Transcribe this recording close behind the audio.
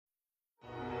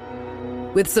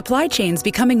With supply chains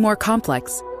becoming more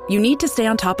complex, you need to stay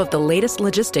on top of the latest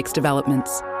logistics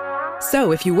developments.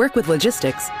 So if you work with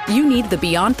logistics, you need the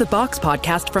Beyond the Box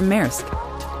podcast from Maersk.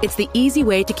 It's the easy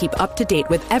way to keep up to date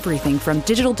with everything from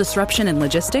digital disruption in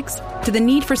logistics to the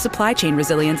need for supply chain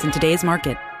resilience in today's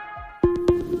market.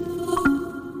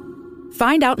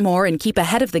 Find out more and keep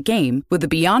ahead of the game with the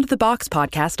Beyond the Box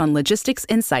podcast on logistics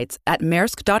insights at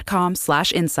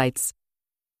maersk.com/insights.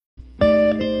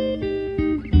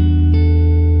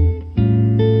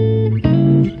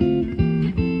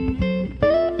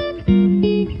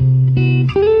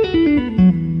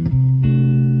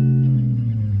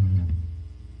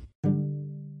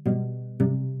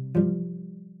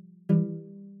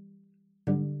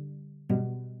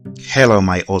 Hello,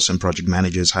 my awesome project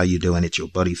managers. How you doing? It's your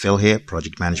buddy Phil here,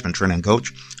 project management trainer and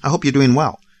coach. I hope you're doing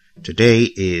well.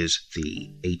 Today is the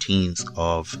 18th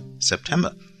of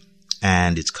September,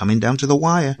 and it's coming down to the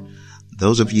wire.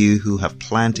 Those of you who have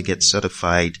planned to get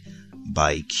certified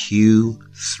by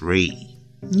Q3,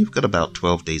 you've got about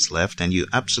 12 days left, and you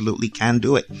absolutely can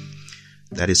do it.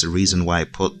 That is the reason why I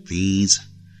put these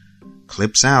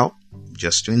clips out,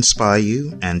 just to inspire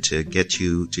you and to get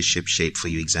you to ship shape for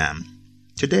your exam.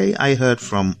 Today, I heard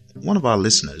from one of our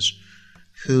listeners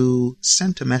who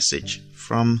sent a message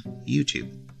from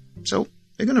YouTube. So,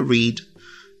 we're going to read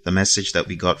the message that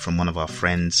we got from one of our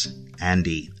friends,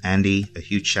 Andy. Andy, a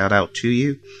huge shout out to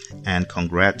you and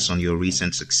congrats on your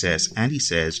recent success. Andy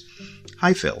says,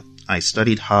 "Hi Phil, I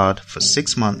studied hard for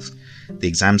 6 months. The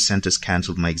exam centers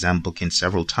canceled my exam booking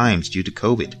several times due to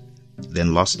COVID,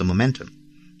 then lost the momentum,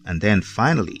 and then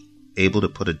finally able to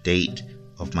put a date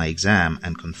of my exam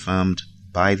and confirmed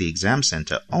by the exam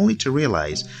center, only to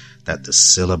realize that the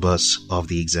syllabus of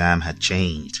the exam had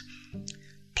changed,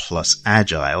 plus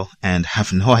agile, and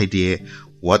have no idea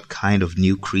what kind of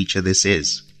new creature this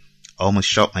is. Almost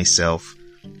shot myself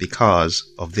because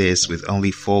of this, with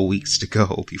only 4 weeks to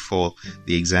go before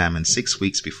the exam and 6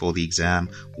 weeks before the exam,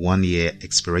 1 year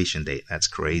expiration date. That's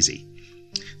crazy."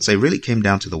 So it really came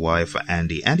down to the wire for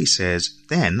Andy. Andy says,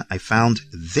 "Then I found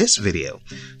this video."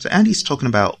 So Andy's talking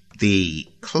about the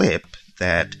clip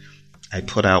that I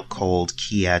put out called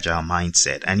Key Agile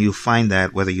Mindset. And you'll find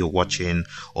that whether you're watching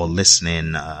or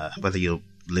listening, whether you're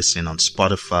listening on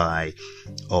Spotify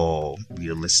or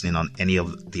you're listening on any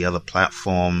of the other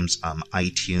platforms,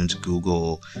 iTunes,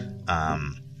 Google,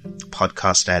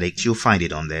 Podcast Addict, you'll find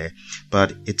it on there.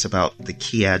 But it's about the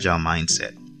Key Agile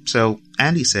Mindset. So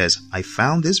Andy says, "I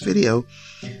found this video,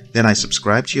 then I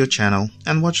subscribed to your channel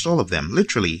and watched all of them,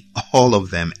 literally all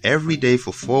of them, every day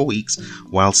for 4 weeks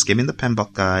while skimming the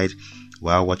PMBOK guide,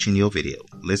 while watching your video,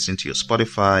 listening to your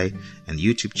Spotify and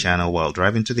YouTube channel while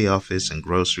driving to the office and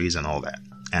groceries and all that.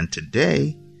 And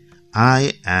today,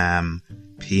 I am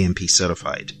PMP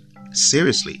certified.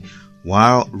 Seriously,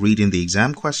 while reading the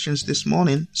exam questions this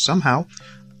morning, somehow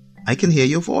I can hear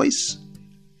your voice.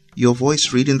 Your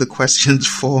voice reading the questions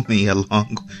for me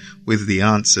along with the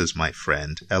answers, my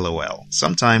friend. LOL.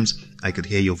 Sometimes I could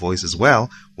hear your voice as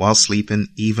well while sleeping,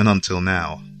 even until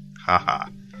now. Haha.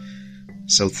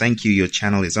 So thank you. Your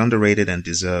channel is underrated and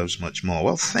deserves much more."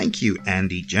 Well, thank you,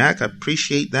 Andy Jack. I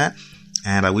appreciate that.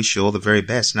 And I wish you all the very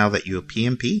best. Now that you're a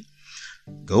PMP,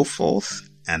 go forth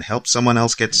and help someone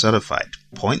else get certified.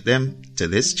 Point them to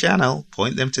this channel.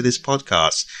 Point them to this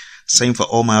podcast. Same for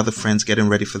all my other friends getting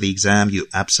ready for the exam. You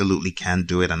absolutely can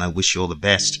do it, and I wish you all the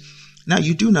best. Now,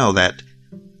 you do know that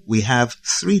we have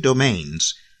 3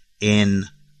 domains in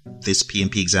this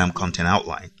PMP exam content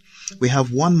outline. We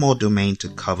have one more domain to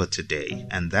cover today,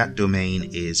 and that domain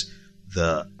is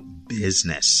the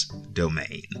business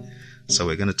domain. So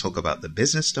we're going to talk about the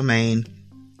business domain.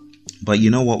 But you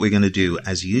know what we're going to do?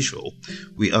 As usual,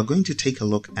 we are going to take a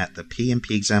look at the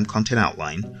PMP exam content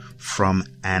outline from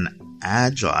an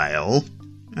agile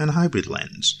and hybrid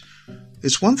lens.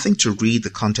 It's one thing to read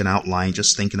the content outline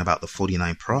just thinking about the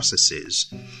 49 processes,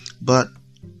 but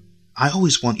I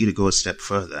always want you to go a step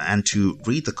further and to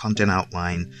read the content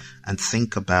outline and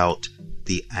think about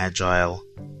the agile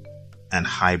and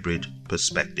hybrid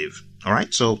perspective. All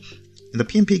right, so in the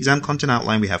PMP exam content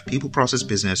outline, we have people, process,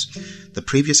 business. The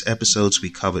previous episodes, we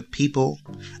covered people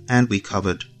and we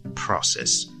covered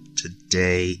process.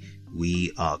 Today,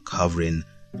 we are covering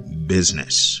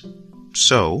business.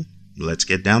 So let's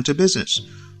get down to business.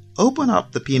 Open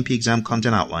up the PMP exam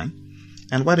content outline,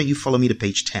 and why don't you follow me to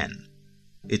page 10?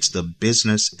 It's the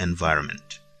business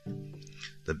environment.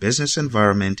 The business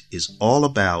environment is all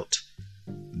about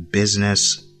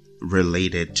business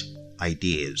related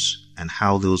ideas and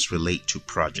how those relate to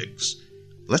projects.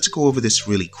 Let's go over this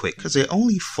really quick because there are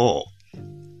only 4.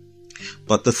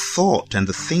 But the thought and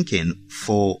the thinking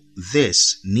for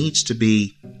this needs to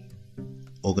be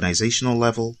organizational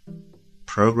level,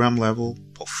 program level,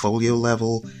 portfolio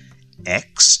level,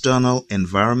 external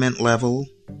environment level,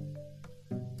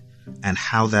 and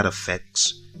how that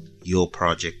affects your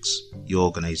projects, your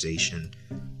organization,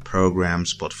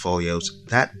 programs, portfolios,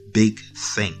 that big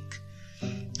thing.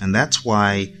 And that's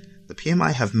why the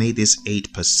PMI have made this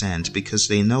 8%, because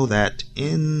they know that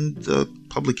in the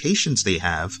publications they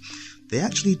have, they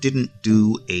actually didn't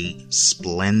do a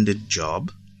splendid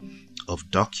job of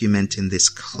documenting this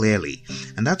clearly.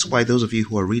 And that's why those of you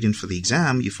who are reading for the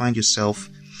exam, you find yourself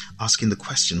asking the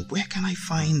question, where can I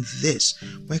find this?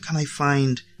 Where can I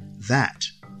find that?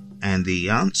 And the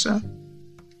answer,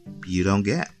 you don't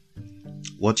get.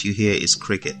 What you hear is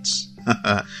crickets.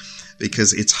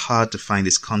 Because it's hard to find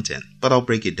this content, but I'll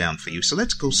break it down for you. So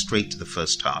let's go straight to the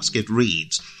first task. It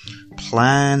reads,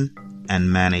 plan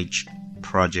and manage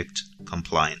project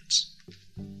compliance.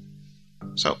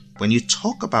 So when you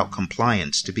talk about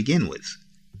compliance to begin with,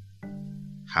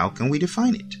 how can we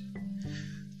define it?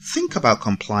 Think about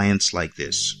compliance like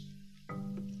this.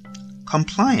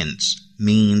 Compliance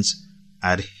means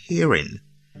adhering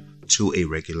to a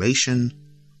regulation,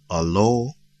 a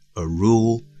law, a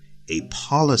rule, a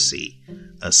policy,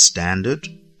 a standard,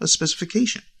 a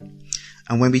specification.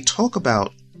 And when we talk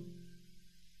about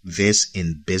this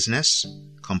in business,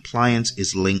 compliance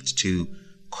is linked to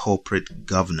corporate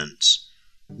governance.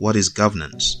 What is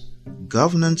governance?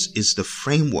 Governance is the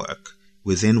framework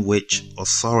within which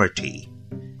authority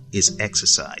is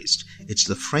exercised. It's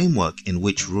the framework in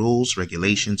which rules,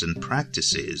 regulations, and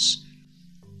practices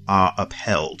are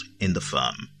upheld in the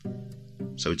firm.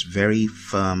 So it's very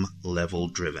firm level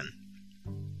driven.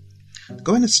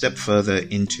 Going a step further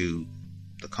into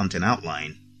the content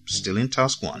outline, still in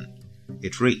task 1,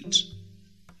 it reads,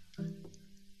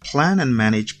 plan and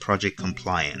manage project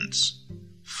compliance.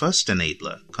 First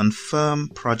enabler, confirm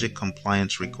project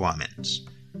compliance requirements.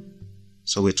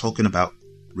 So we're talking about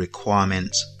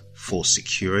requirements for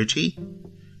security.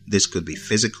 This could be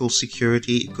physical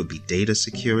security, it could be data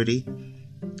security,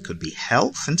 it could be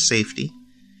health and safety,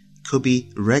 it could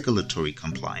be regulatory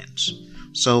compliance.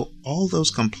 So all those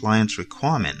compliance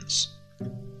requirements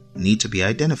need to be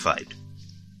identified.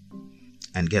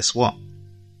 And guess what?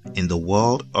 In the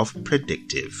world of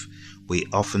predictive, we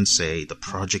often say the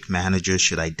project manager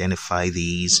should identify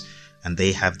these and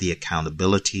they have the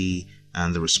accountability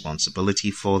and the responsibility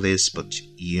for this. But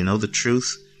you know the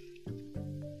truth?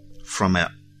 From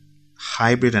a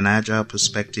hybrid and agile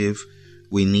perspective,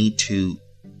 we need to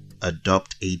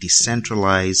adopt a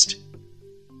decentralized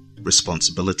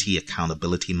responsibility,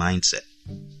 accountability mindset.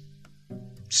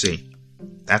 See,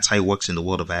 that's how it works in the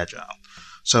world of agile.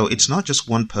 So it's not just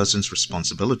one person's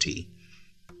responsibility.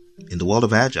 In the world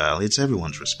of agile, it's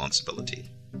everyone's responsibility.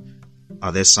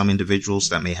 Are there some individuals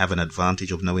that may have an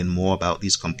advantage of knowing more about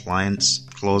these compliance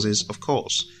clauses? Of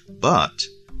course. But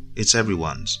it's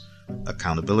everyone's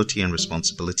accountability and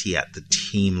responsibility at the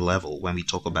team level when we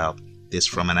talk about this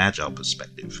from an agile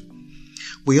perspective.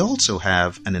 We also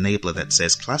have an enabler that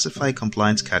says classify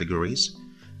compliance categories,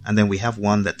 and then we have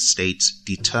one that states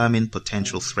determine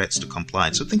potential threats to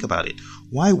compliance. So think about it.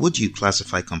 Why would you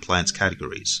classify compliance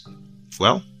categories?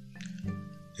 Well,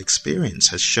 experience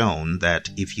has shown that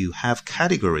if you have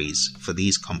categories for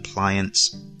these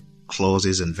compliance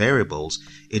clauses and variables,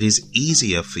 it is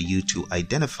easier for you to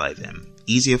identify them,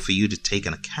 easier for you to take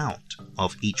an account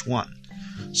of each one.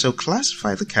 So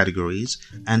classify the categories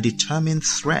and determine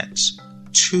threats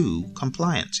to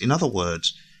compliance. In other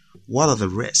words, what are the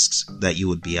risks that you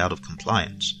would be out of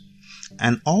compliance?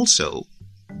 And also,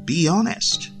 be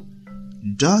honest.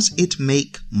 Does it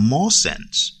make more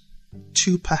sense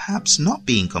to perhaps not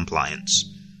be in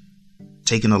compliance?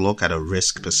 Taking a look at a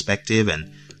risk perspective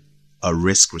and a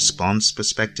risk response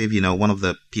perspective, one of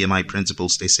the PMI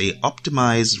principles, they say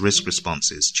optimize risk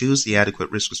responses, choose the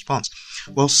adequate risk response.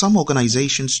 Well, some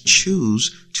organizations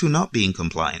choose to not be in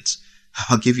compliance.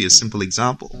 I'll give you a simple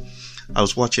example. I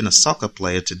was watching a soccer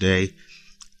player today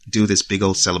do this big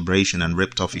old celebration and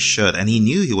ripped off his shirt, and he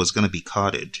knew he was going to be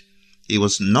carded. He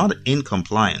was not in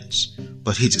compliance,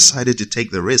 but he decided to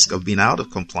take the risk of being out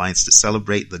of compliance to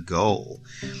celebrate the goal.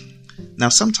 Now,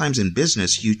 sometimes in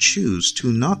business, you choose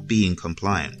to not be in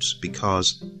compliance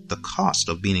because the cost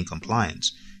of being in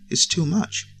compliance is too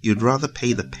much. You'd rather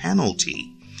pay the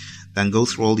penalty than go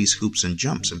through all these hoops and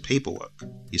jumps and paperwork,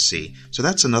 you see. So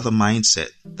that's another mindset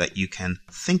that you can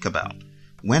think about.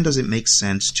 When does it make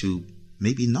sense to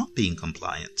maybe not be in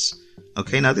compliance?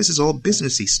 Okay, now this is all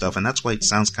businessy stuff, and that's why it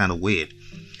sounds kind of weird.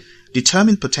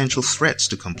 Determine potential threats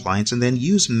to compliance and then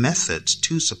use methods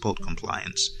to support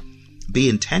compliance. Be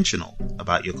intentional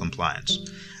about your compliance.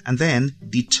 And then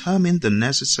determine the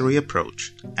necessary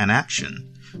approach and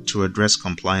action to address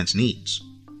compliance needs.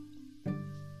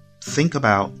 Think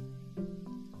about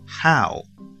how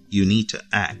you need to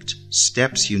act,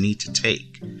 steps you need to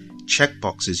take,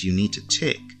 checkboxes you need to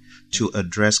tick to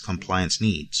address compliance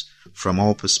needs from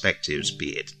all perspectives,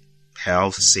 be it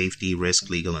health, safety, risk,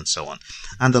 legal, and so on.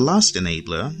 And the last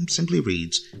enabler simply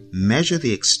reads, measure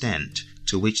the extent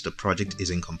to which the project is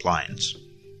in compliance.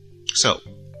 So,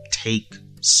 take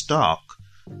stock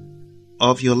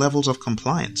of your levels of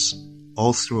compliance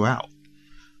all throughout.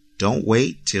 Don't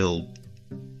wait till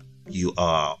you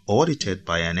are audited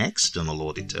by an external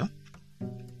auditor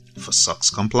for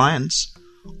SOX compliance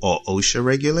or OSHA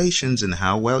regulations and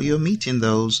how well you're meeting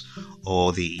those,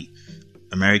 or the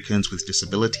Americans with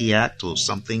Disability Act or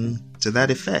something to that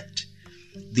effect.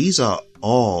 These are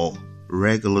all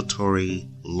regulatory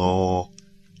law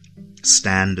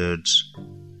standards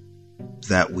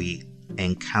that we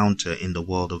encounter in the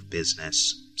world of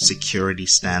business, security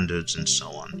standards and so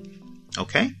on.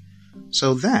 Okay?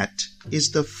 So that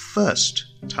is the first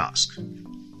task.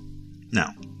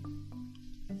 Now,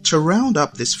 to round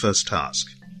up this first task,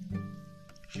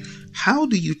 how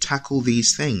do you tackle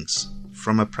these things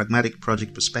from a pragmatic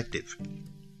project perspective?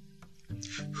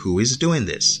 Who is doing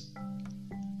this?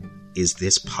 Is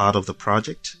this part of the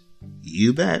project?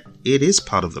 You bet it is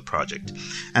part of the project.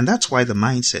 And that's why the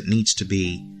mindset needs to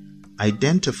be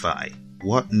identify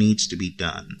what needs to be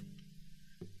done,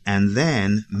 and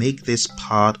then make this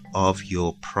part of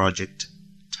your project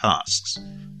tasks,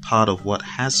 part of what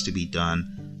has to be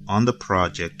done on the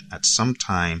project at some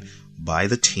time by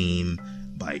the team,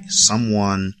 by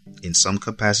someone in some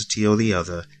capacity or the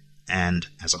other, and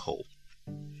as a whole.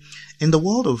 In the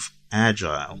world of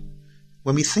Agile,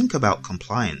 when we think about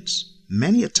compliance,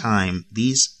 many a time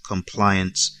these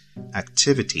compliance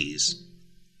activities,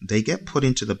 they get put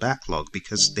into the backlog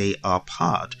because they are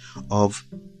part of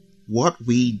what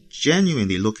we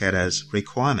genuinely look at as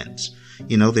requirements.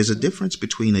 You know, there's a difference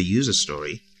between a user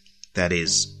story that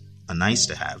is a nice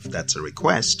to have, that's a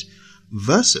request,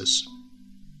 versus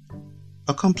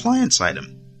a compliance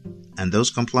item. And those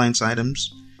compliance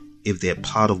items, if they're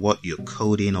part of what you're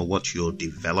coding or what you're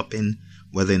developing,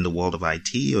 whether in the world of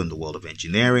IT or in the world of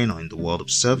engineering or in the world of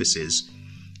services,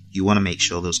 you want to make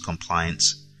sure those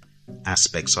compliance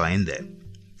aspects are in there.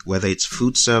 Whether it's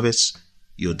food service,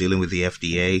 you're dealing with the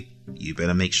FDA, you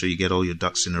better make sure you get all your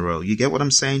ducks in a row. You get what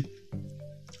I'm saying?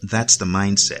 That's the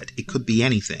mindset. It could be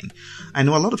anything. I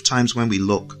know a lot of times when we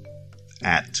look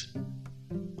at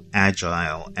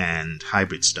Agile and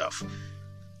hybrid stuff,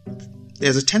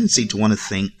 there's a tendency to want to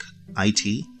think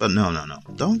IT, but no.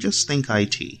 Don't just think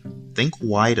IT. Think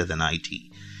wider than IT.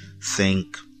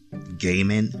 Think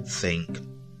gaming, think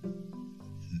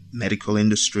medical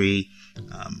industry,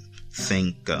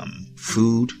 think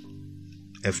food,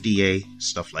 FDA,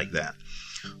 stuff like that.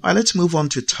 All right, let's move on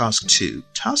to task 2.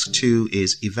 Task 2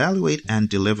 is evaluate and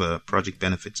deliver project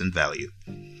benefits and value.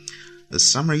 The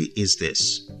summary is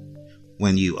this.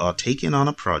 When you are taking on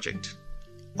a project,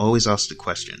 always ask the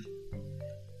question,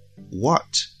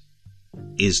 what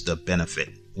is the benefit?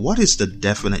 What is the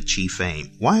definite chief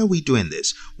aim? Why are we doing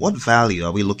this? What value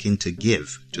are we looking to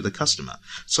give to the customer?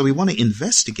 So we want to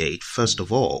investigate, first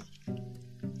of all,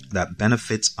 that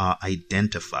benefits are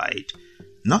identified.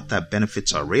 Not that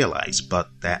benefits are realized,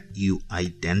 but that you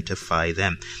identify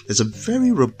them. There's a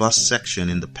very robust section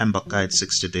in the PMBOK Guide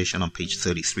 6th edition on page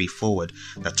 33 forward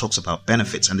that talks about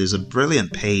benefits. And there's a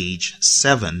brilliant page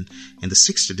 7 in the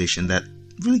 6th edition that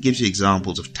really gives you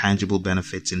examples of tangible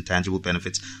benefits, intangible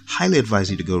benefits. Highly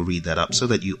advise you to go read that up so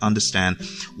that you understand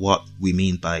what we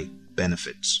mean by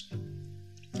benefits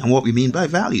and what we mean by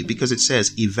value, because it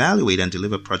says evaluate and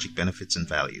deliver project benefits and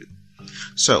value.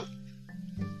 So,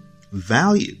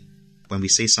 value, when we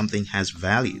say something has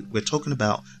value, we're talking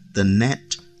about the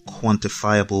net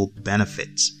quantifiable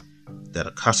benefits that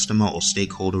a customer or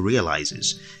stakeholder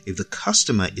realizes. If the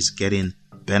customer is getting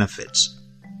benefits,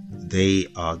 they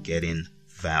are getting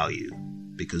value,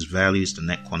 because value is the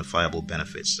net quantifiable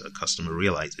benefits that a customer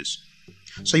realizes.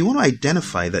 So you want to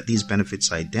identify that these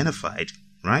benefits are identified,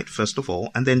 right, first of all,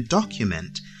 and then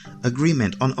document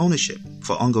agreement on ownership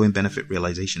for ongoing benefit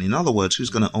realization. In other words,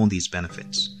 who's going to own these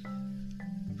benefits?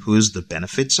 Who's the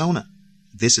benefits owner?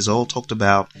 This is all talked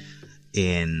about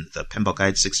in the PMBOK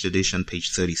Guide 6th edition,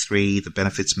 page 33. The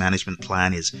benefits management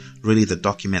plan is really the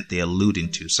document they're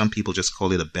alluding to. Some people just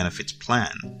call it a benefits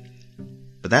plan.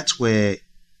 But that's where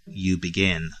you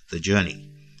begin the journey.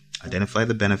 Identify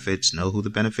the benefits, know who the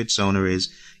benefits owner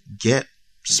is, get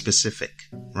specific,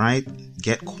 right?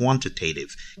 Get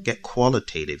quantitative, get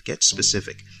qualitative, get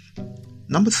specific.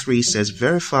 Number 3 says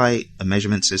verify a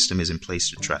measurement system is in place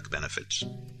to track benefits.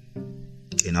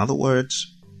 In other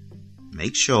words,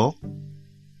 make sure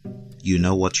you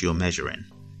know what you're measuring.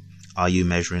 Are you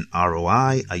measuring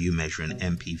ROI? Are you measuring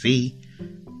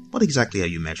MPV? What exactly are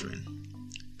you measuring?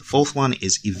 The fourth one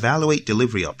is evaluate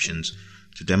delivery options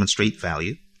to demonstrate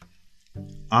value.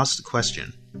 Ask the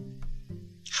question,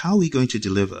 how are we going to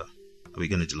deliver? Are we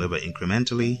going to deliver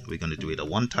incrementally? Are we going to do it a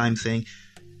one-time thing?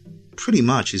 Pretty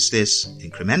much, is this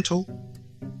incremental?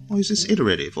 Or is this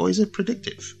iterative? Or is it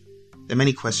predictive? There are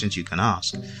many questions you can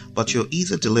ask, but you're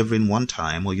either delivering one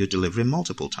time or you're delivering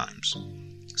multiple times.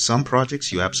 Some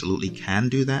projects you absolutely can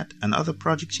do that, and other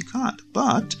projects you can't.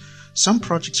 But some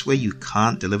projects where you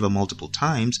can't deliver multiple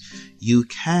times, you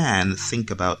can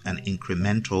think about an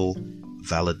incremental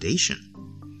validation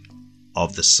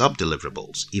of the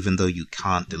sub-deliverables, even though you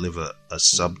can't deliver a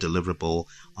sub-deliverable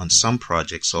on some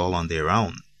projects all on their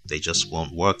own. They just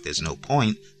won't work. There's no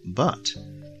point. But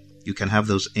you can have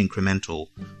those incremental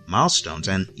milestones.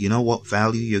 And you know what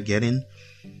value you're getting?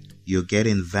 You're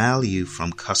getting value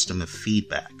from customer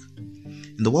feedback.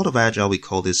 In the world of Agile, we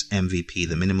call this MVP,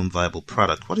 the minimum viable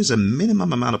product. What is a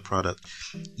minimum amount of product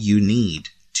you need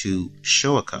to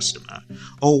show a customer?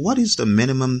 Or what is the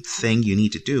minimum thing you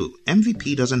need to do?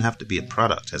 MVP doesn't have to be a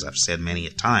product, as I've said many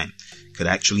a time. It could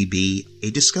actually be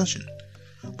a discussion.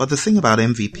 But the thing about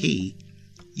MVP,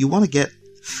 you want to get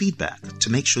feedback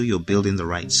to make sure you're building the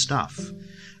right stuff.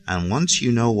 And once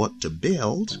you know what to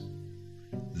build,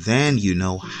 then you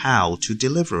know how to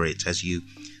deliver it as you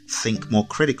think more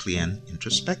critically and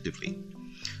introspectively.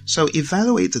 So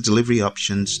evaluate the delivery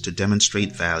options to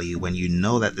demonstrate value. When you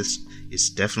know that this is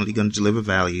definitely going to deliver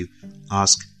value,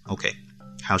 ask, okay,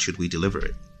 how should we deliver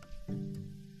it?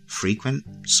 Frequent,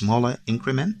 smaller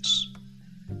increments?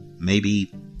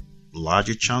 Maybe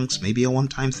larger chunks? Maybe a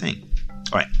one-time thing?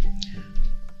 All right.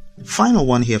 Final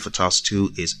one here for task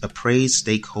 2 is appraise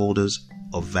stakeholders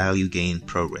of value gain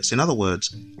progress. In other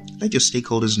words, let your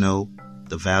stakeholders know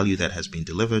the value that has been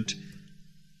delivered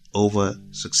over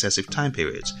successive time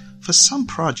periods. For some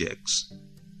projects,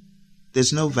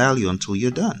 there's no value until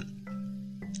you're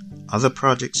done. Other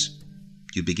projects,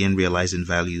 you begin realizing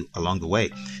value along the way.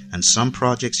 And some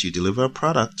projects, you deliver a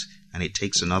product and it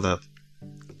takes another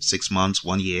 6 months,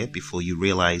 1 year before you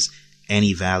realize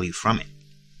any value from it.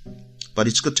 But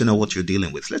it's good to know what you're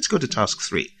dealing with. Let's go to task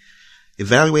 3.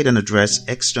 Evaluate and address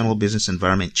external business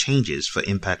environment changes for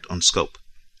impact on scope.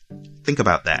 Think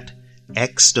about that.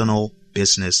 External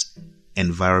business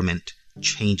environment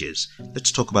changes.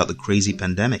 Let's talk about the crazy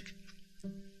pandemic.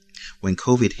 When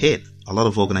COVID hit, a lot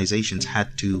of organizations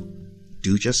had to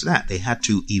do just that. They had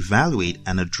to evaluate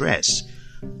and address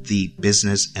the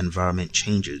business environment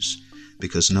changes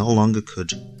because no longer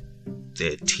could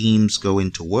their teams go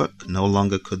into work. No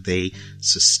longer could they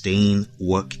sustain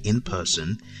work in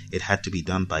person. It had to be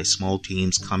done by small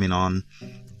teams coming on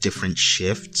different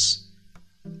shifts.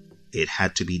 It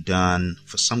had to be done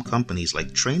for some companies,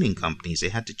 like training companies. They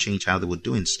had to change how they were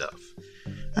doing stuff.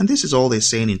 And this is all they're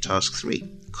saying in task 3.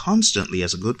 Constantly,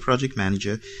 as a good project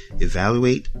manager,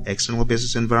 evaluate external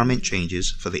business environment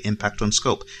changes for the impact on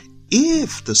scope.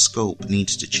 If the scope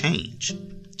needs to change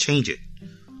it.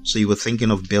 So you were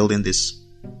thinking of building this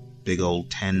big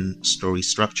old 10-story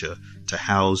structure to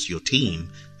house your team,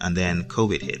 and then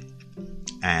COVID hit.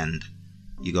 And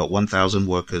you got 1,000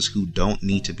 workers who don't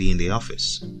need to be in the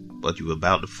office, but you're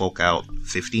about to fork out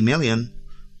 $50 million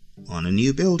on a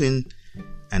new building,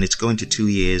 and it's going to 2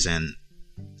 years, and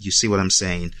you see what I'm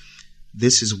saying?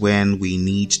 This is when we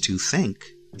need to think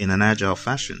in an agile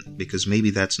fashion, because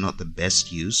maybe that's not the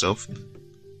best use of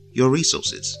your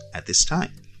resources at this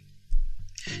time.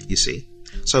 You see?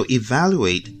 So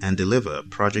evaluate and deliver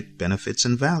project benefits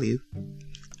and value.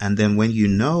 And then when you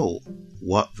know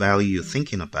what value you're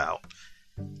thinking about,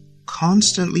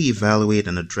 constantly evaluate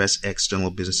and address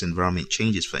external business environment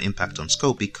changes for impact on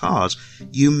scope, because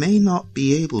you may not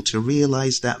be able to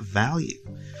realize that value,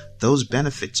 those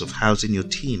benefits of housing your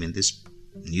team in this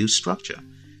new structure,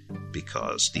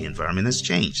 because the environment has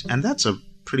changed. And that's a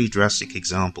pretty drastic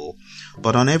example.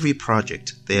 But on every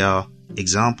project, there are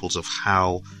examples of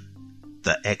how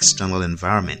the external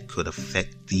environment could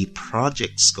affect the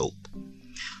project scope.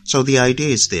 So the idea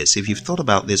is this: if you've thought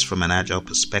about this from an agile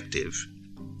perspective,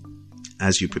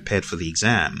 as you prepared for the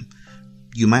exam,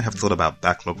 you might have thought about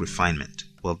backlog refinement.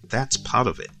 Well, that's part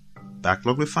of it.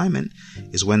 Backlog refinement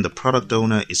is when the product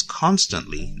owner is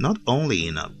constantly, not only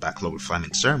in a backlog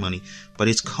refinement ceremony, but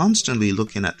it's constantly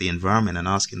looking at the environment and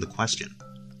asking the question,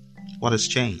 what has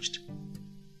changed?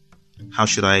 How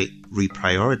should I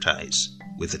reprioritize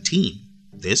with the team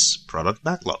this product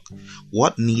backlog?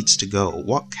 What needs to go?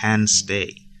 What can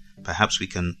stay? Perhaps we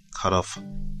can cut off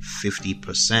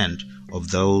 50% of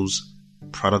those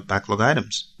product backlog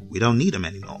items. We don't need them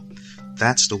anymore.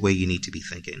 That's the way you need to be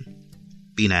thinking.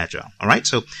 Being agile. All right.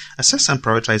 So assess and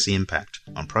prioritize the impact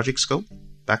on project scope,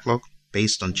 backlog,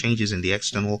 based on changes in the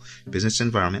external business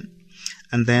environment,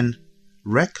 and then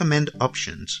recommend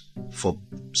options for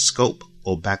scope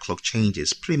or backlog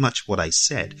changes. Pretty much what I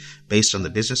said. Based on the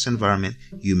business environment,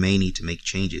 you may need to make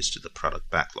changes to the product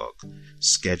backlog,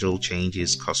 schedule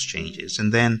changes, cost changes,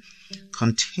 and then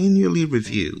continually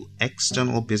review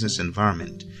external business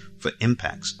environment for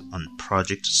impacts on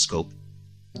project scope,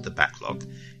 the backlog.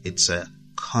 It's a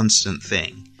constant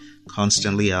thing.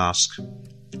 Constantly ask,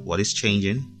 what is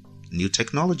changing? New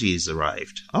technology has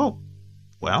arrived. Oh,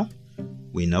 well,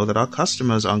 we know that our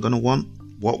customers aren't going to want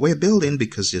what we're building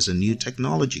because there's a new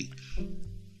technology.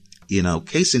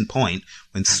 Case in point,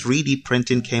 when 3D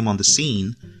printing came on the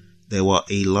scene, there were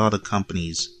a lot of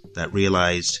companies that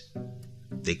realized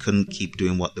they couldn't keep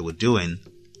doing what they were doing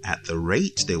at the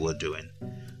rate they were doing.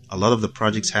 A lot of the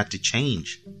projects had to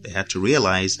change. They had to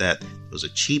realize that it was a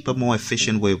cheaper, more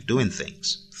efficient way of doing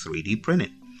things. 3D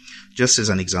printing. Just as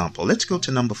an example, let's go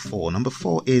to number 4. Number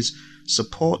 4 is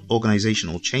support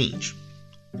organizational change.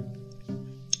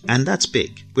 And that's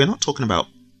big. We're not talking about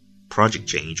project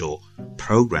change or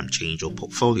program change or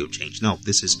portfolio change. No,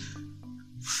 this is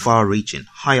far-reaching,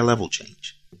 higher level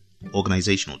change,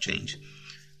 organizational change.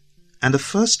 And the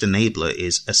first enabler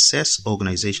is assess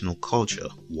organizational culture.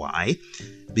 Why?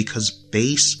 Because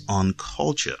based on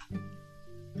culture,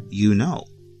 you know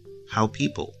how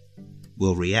people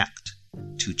will react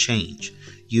to change.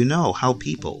 You know how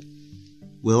people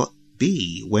will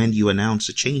be when you announce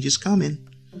a change is coming.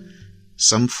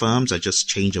 Some firms are just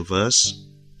change averse.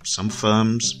 Some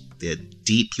firms, they're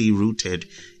deeply rooted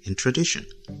in tradition,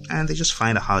 and they just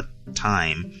find a hard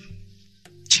time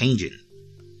changing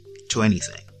to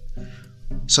anything.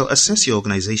 So assess your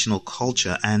organizational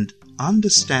culture and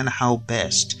understand how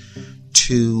best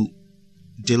to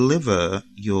deliver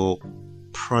your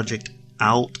project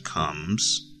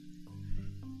outcomes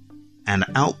and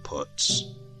outputs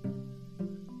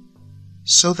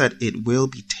so that it will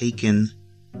be taken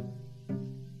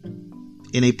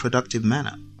in a productive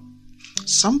manner.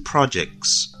 Some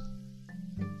projects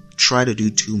try to do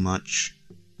too much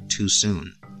too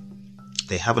soon.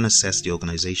 They haven't assessed the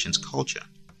organization's culture,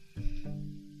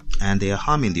 and they are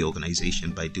harming the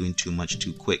organization by doing too much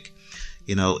too quick.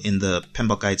 In the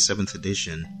PMBOK Guide 7th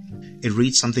edition, it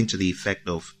reads something to the effect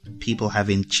of people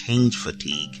having change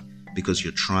fatigue because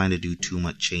you're trying to do too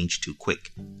much change too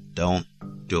quick. Don't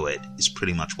do it, is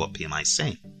pretty much what PMI is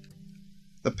saying.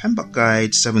 The PMBOK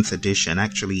Guide 7th edition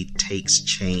actually takes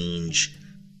change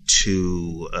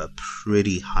to a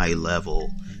pretty high level,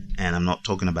 and I'm not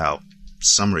talking about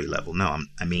summary level. No,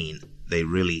 I mean they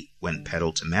really went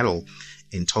pedal to metal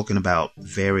in talking about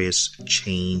various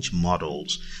change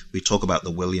models. We talk about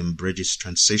the William Bridges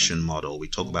transition model. We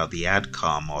talk about the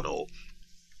ADKAR model.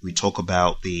 We talk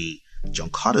about the John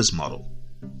Cotter's model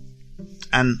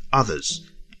and others,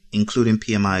 including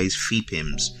PMI's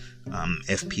FEPIMS,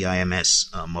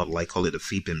 FPIMS model. I call it a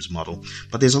FEPIMS model.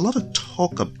 But there's a lot of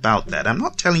talk about that. I'm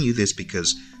not telling you this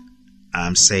because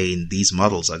I'm saying these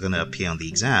models are going to appear on the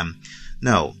exam.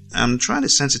 No, I'm trying to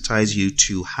sensitize you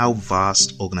to how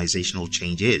vast organizational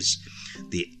change is.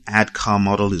 The ADKAR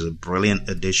model is a brilliant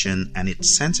addition, and it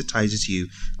sensitizes you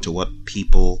to what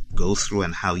people go through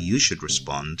and how you should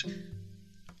respond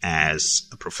as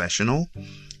a professional.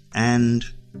 And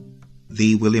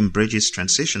the William Bridges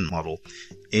transition model,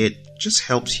 it just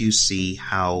helps you see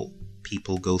how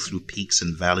people go through peaks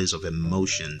and valleys of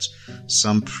emotions,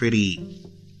 some pretty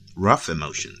rough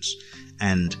emotions.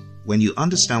 And when you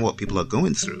understand what people are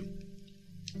going through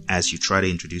as you try to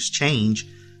introduce change,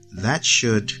 that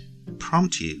should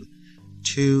prompt you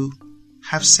to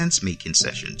have sense-making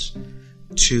sessions,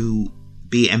 to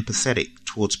be empathetic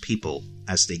towards people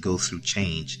as they go through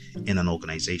change in an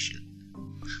organization.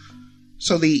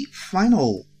 So the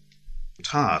final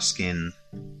task in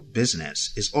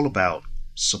business is all about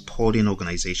supporting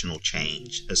organizational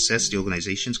change. Assess the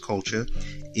organization's culture,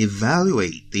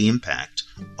 evaluate the impact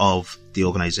of the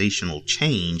organizational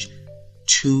change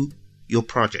to your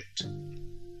project,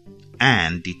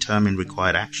 and determine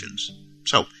required actions.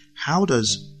 So, how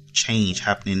does change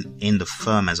happening in the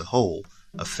firm as a whole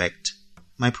affect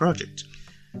my project?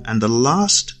 And the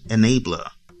last enabler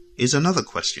is another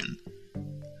question.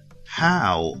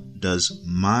 How does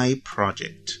my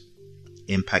project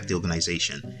impact the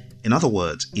organization? In other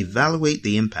words, evaluate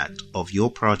the impact of your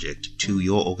project to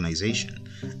your organization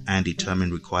and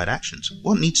determine required actions.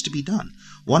 What needs to be done?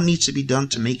 What needs to be done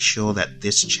to make sure that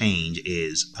this change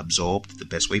is absorbed the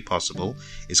best way possible,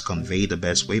 is conveyed the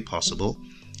best way possible?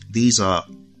 These are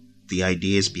the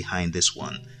ideas behind this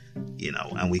one.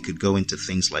 and we could go into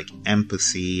things like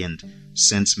empathy and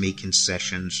sense-making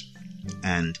sessions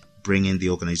and bringing the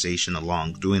organization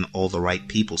along, doing all the right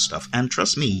people stuff. And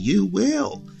trust me, you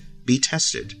will be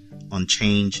tested on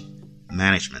change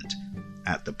management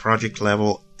at the project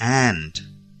level and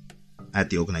at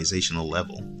the organizational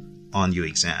level on your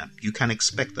exam. You can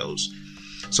expect those.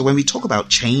 So when we talk about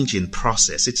change in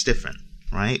process, it's different,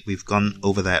 right? We've gone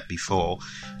over that before.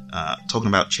 Talking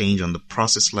about change on the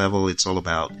process level, it's all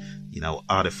about,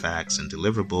 artifacts and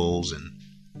deliverables and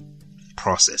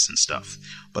process and stuff.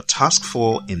 But task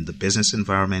 4 in the business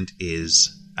environment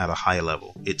is at a higher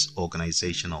level. It's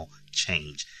organizational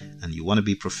change. And you want to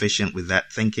be proficient with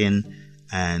that thinking,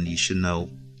 and you should know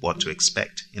what to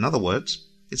expect. In other words,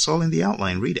 it's all in the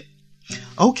outline. Read it.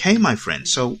 Okay, my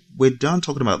friends. So we're done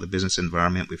talking about the business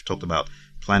environment. We've talked about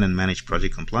plan and manage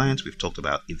project compliance. We've talked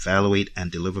about evaluate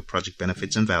and deliver project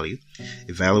benefits and value,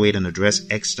 evaluate and address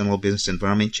external business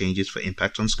environment changes for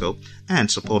impact on scope, and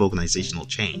support organizational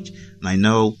change. And I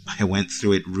know I went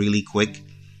through it really quick.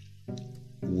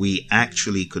 We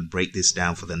actually could break this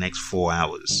down for the next 4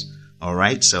 hours. All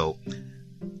right. So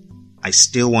I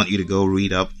still want you to go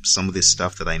read up some of this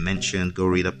stuff that I mentioned. Go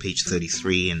read up page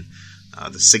 33 and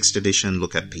the 6th edition.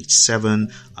 Look at page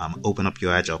 7. Open up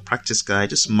your Agile Practice Guide.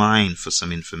 Just mine for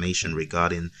some information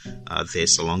regarding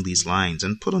this along these lines,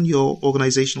 and put on your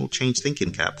organizational change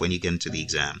thinking cap when you get into the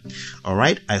exam. All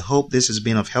right. I hope this has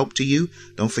been of help to you.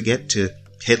 Don't forget to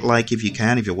hit like if you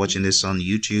can. If you're watching this on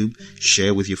YouTube,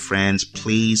 share with your friends.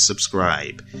 Please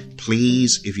subscribe.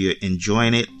 Please, if you're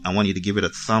enjoying it, I want you to give it a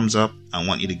thumbs up. I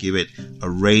want you to give it a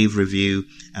rave review.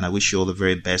 And I wish you all the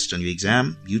very best on your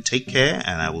exam. You take care,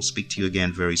 and I will speak to you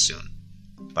again very soon.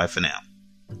 Bye for now.